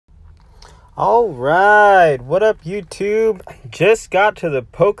All right, what up YouTube? Just got to the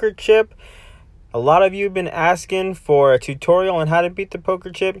poker chip. A lot of you have been asking for a tutorial on how to beat the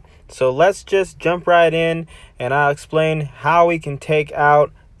poker chip. So let's just jump right in and I'll explain how we can take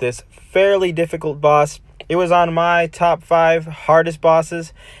out this fairly difficult boss. It was on my top 5 hardest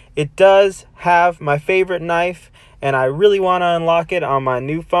bosses. It does have my favorite knife and I really want to unlock it on my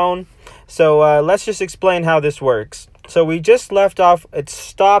new phone. So let's just explain how this works. So we just left off, it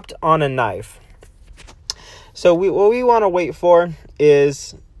stopped on a knife. So what we want to wait for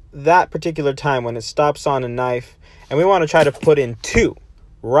is that particular time when it stops on a knife, and we want to try to put in 2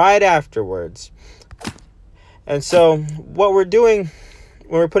 right afterwards. And so what we're doing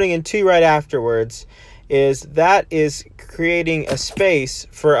when we're putting in 2 right afterwards is creating a space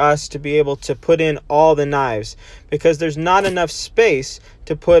for us to be able to put in all the knives, because there's not enough space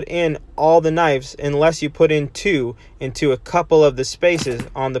to put in all the knives unless you put in 2 into a couple of the spaces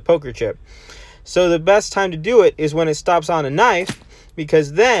on the poker chip. So the best time to do it is when it stops on a knife,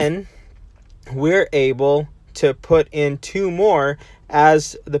 because then we're able to put in 2 more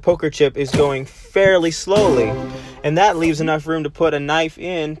as the poker chip is going fairly slowly, and that leaves enough room to put a knife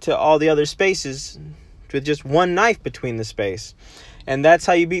into all the other spaces with just 1 knife between the space. And that's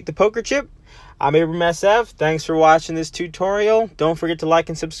how you beat the poker chip. I'm Abram SF. Thanks for watching this tutorial. Don't forget to like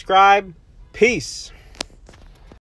and subscribe. Peace.